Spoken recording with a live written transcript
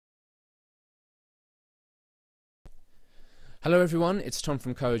Hello everyone, it's Tom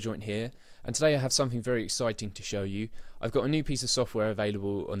from coAdjoint here, and today I have something very exciting to show you. I've got a new piece of software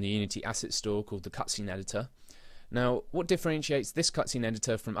available on the Unity Asset Store called the Cutscene Editor. Now, what differentiates this cutscene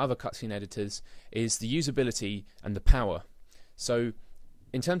editor from other cutscene editors is the usability and the power. So,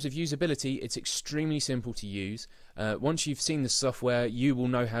 in terms of usability, it's extremely simple to use. Once you've seen the software, you will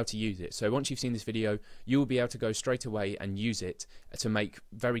know how to use it. So once you've seen this video, you will be able to go straight away and use it to make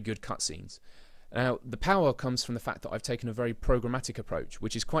very good cutscenes. Now, the power comes from the fact that I've taken a very programmatic approach,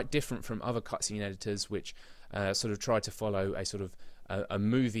 which is quite different from other cutscene editors, which sort of try to follow a sort of a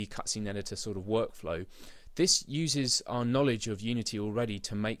movie cutscene editor sort of workflow. This uses our knowledge of Unity already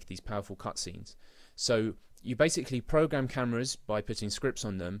to make these powerful cutscenes. So you basically program cameras by putting scripts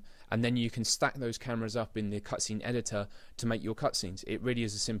on them, and then you can stack those cameras up in the cutscene editor to make your cutscenes. It really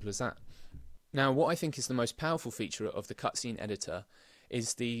is as simple as that. Now, what I think is the most powerful feature of the cutscene editor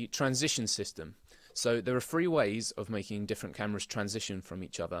is the transition system. So there are three ways of making different cameras transition from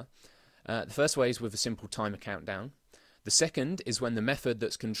each other. The first way is with a simple timer countdown. The second is when the method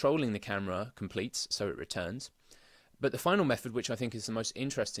that's controlling the camera completes, so it returns. But the final method, which I think is the most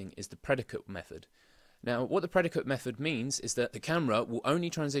interesting, is the predicate method. Now, what the predicate method means is that the camera will only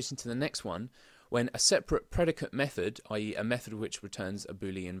transition to the next one when a separate predicate method, i.e. a method which returns a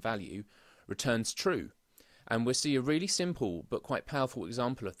Boolean value, returns true. And we'll see a really simple but quite powerful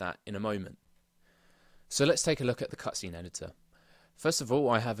example of that in a moment. So let's take a look at the cutscene editor. First of all,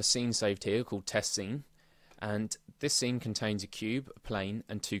 I have a scene saved here called test scene, and this scene contains a cube, a plane,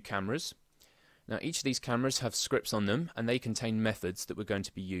 and two cameras. Now, each of these cameras have scripts on them, and they contain methods that we're going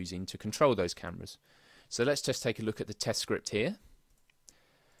to be using to control those cameras. So let's just take a look at the test script here.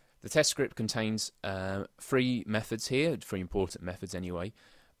 The test script contains three methods here, three important methods anyway,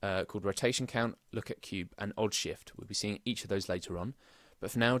 called rotation count, look at cube, and odd shift. We'll be seeing each of those later on. But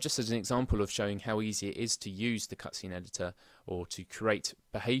for now, just as an example of showing how easy it is to use the cutscene editor or to create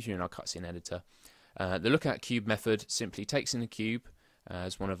behavior in our cutscene editor, the look at cube method simply takes in a cube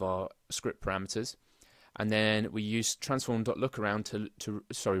as one of our script parameters, and then we use transform.lookaround to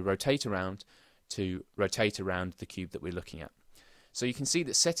rotate around to rotate around the cube that we're looking at. So you can see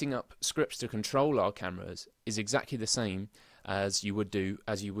that setting up scripts to control our cameras is exactly the same as you would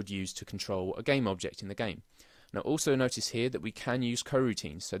use to control a game object in the game. Now, also notice here that we can use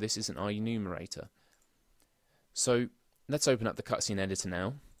coroutines, so this is an enumerator. So let's open up the cutscene editor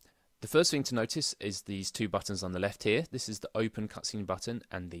now. The first thing to notice is these two buttons on the left here. This is the open cutscene button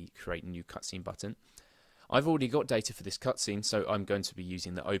and the create new cutscene button. I've already got data for this cutscene, so I'm going to be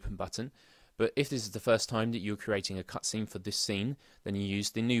using the open button. But if this is the first time that you're creating a cutscene for this scene, then you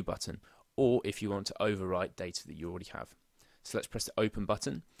use the new button, or if you want to overwrite data that you already have. So let's press the open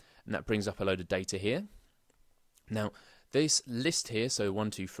button, and that brings up a load of data here. Now, this list here, so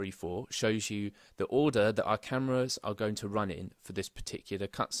 1, 2, 3, 4, shows you the order that our cameras are going to run in for this particular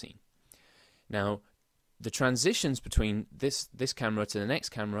cutscene. Now, the transitions between this camera to the next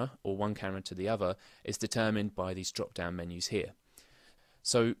camera, or one camera to the other, is determined by these drop-down menus here.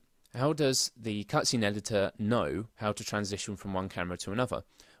 So, how does the cutscene editor know how to transition from one camera to another?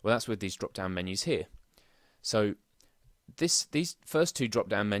 Well, that's with these drop-down menus here. So, these first two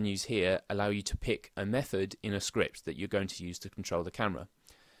drop-down menus here allow you to pick a method in a script that you're going to use to control the camera.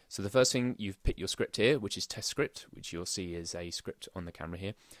 So the first thing, you've picked your script here, which is test script, which you'll see is a script on the camera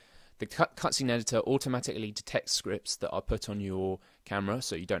here. The cutscene editor automatically detects scripts that are put on your camera,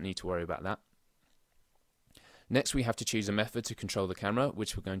 so you don't need to worry about that. Next, we have to choose a method to control the camera,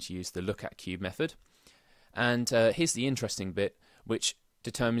 which we're going to use the look at cube method. And here's the interesting bit, which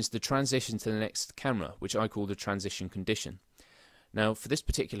determines the transition to the next camera, which I call the transition condition. Now, for this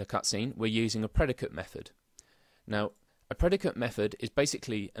particular cutscene, we're using a predicate method. Now, a predicate method is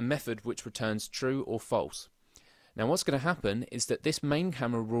basically a method which returns true or false. Now, what's going to happen is that this main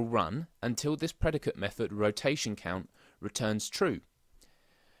camera will run until this predicate method rotation count returns true.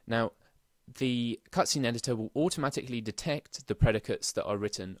 Now, the cutscene editor will automatically detect the predicates that are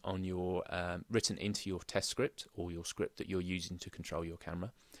written on your written into your test script, or your script that you're using to control your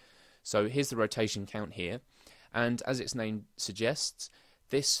camera. So here's the rotation count here, and as its name suggests,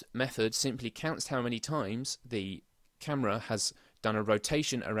 this method simply counts how many times the camera has done a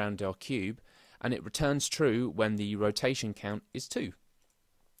rotation around our cube, and it returns true when the rotation count is 2.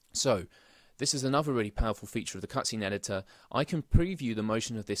 So this is another really powerful feature of the cutscene editor. I can preview the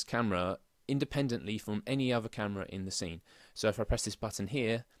motion of this camera independently from any other camera in the scene. So if I press this button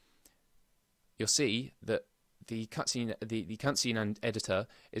here, you'll see that the cutscene editor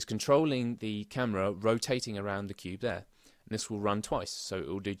is controlling the camera rotating around the cube there. And this will run twice, so it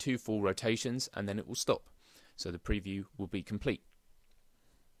will do 2 full rotations and then it will stop. So the preview will be complete.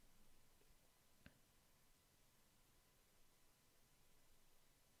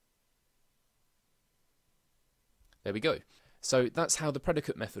 There we go. So that's how the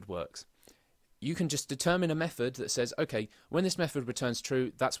predicate method works. You can just determine a method that says, okay, when this method returns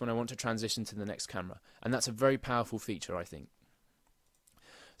true, that's when I want to transition to the next camera. And that's a very powerful feature, I think.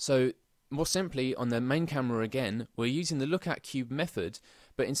 So more simply, on the main camera again, we're using the lookAtCube method,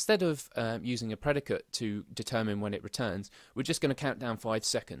 but instead of using a predicate to determine when it returns, we're just going to count down 5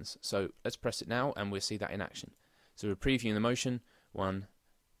 seconds. So let's press it now and we'll see that in action. So we're previewing the motion. 1,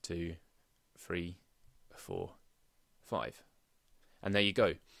 2, 3, 4, 5. And there you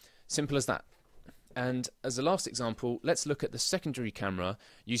go. Simple as that. And as a last example, let's look at the secondary camera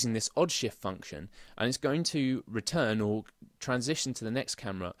using this odd shift function, and it's going to return or transition to the next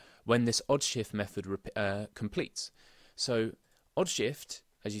camera when this odd shift method completes. So odd shift,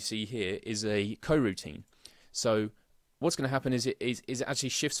 as you see here, is a coroutine. So what's going to happen is it actually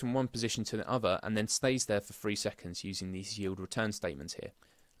shifts from one position to the other and then stays there for 3 seconds using these yield return statements here.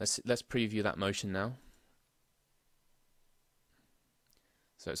 Let's preview that motion now.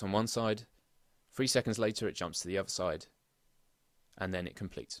 So it's on one side. 3 seconds later it jumps to the other side and then it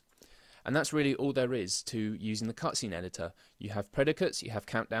completes. And that's really all there is to using the cutscene editor. You have predicates, you have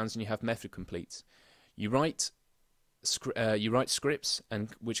countdowns, and you have method completes. You write scripts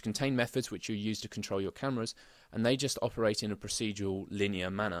which contain methods which you use to control your cameras, and they just operate in a procedural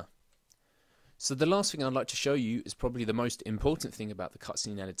linear manner. So the last thing I'd like to show you is probably the most important thing about the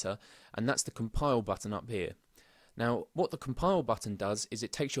cutscene editor, and that's the compile button up here. Now, what the compile button does is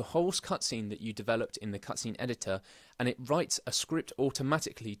it takes your whole cutscene that you developed in the cutscene editor and it writes a script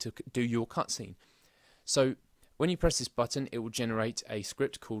automatically to do your cutscene. So when you press this button, it will generate a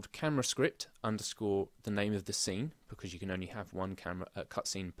script called camera script _ the name of the scene, because you can only have one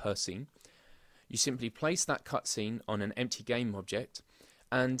cutscene per scene. You simply place that cutscene on an empty game object,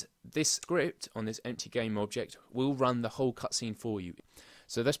 and this script on this empty game object will run the whole cutscene for you.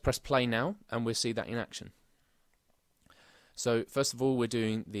 So let's press play now and we'll see that in action. So first of all, we're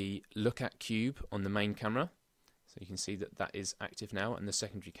doing the lookAtCube on the main camera. So you can see that that is active now, and the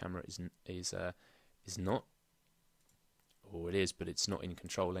secondary camera is not, or it is, but it's not in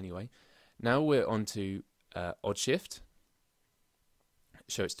control anyway. Now we're on to odd shift.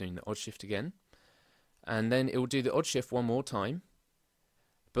 So it's doing the odd shift again, and then it will do the odd shift one more time.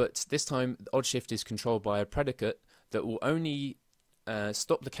 But this time, the odd shift is controlled by a predicate that will only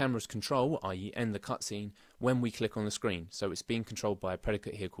stop the camera's control, i.e. end the cutscene, when we click on the screen. So it's being controlled by a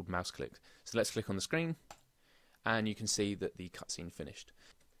predicate here called mouse click. So let's click on the screen and you can see that the cutscene finished.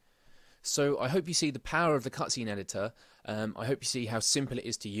 So I hope you see the power of the cutscene editor. I hope you see how simple it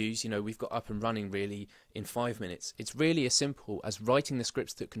is to use. You know, we've got up and running really in 5 minutes. It's really as simple as writing the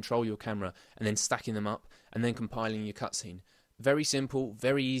scripts that control your camera and then stacking them up and then compiling your cutscene. Very simple,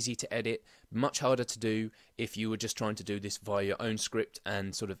 very easy to edit, much harder to do if you were just trying to do this via your own script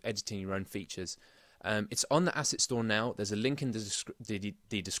and sort of editing your own features. It's on the asset store now. There's a link in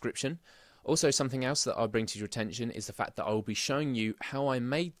the description. Also, something else that I'll bring to your attention is the fact that I will be showing you how I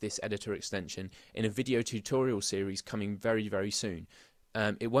made this editor extension in a video tutorial series coming very, very soon.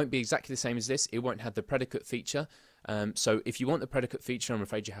 It won't be exactly the same as this. It won't have the predicate feature. So if you want the predicate feature, I'm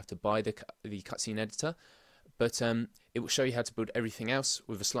afraid you have to buy the cutscene editor. But it will show you how to build everything else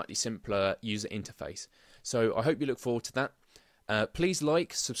with a slightly simpler user interface. So I hope you look forward to that. Please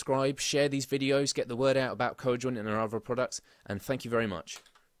like, subscribe, share these videos, get the word out about coAdjoint and our other products, and thank you very much.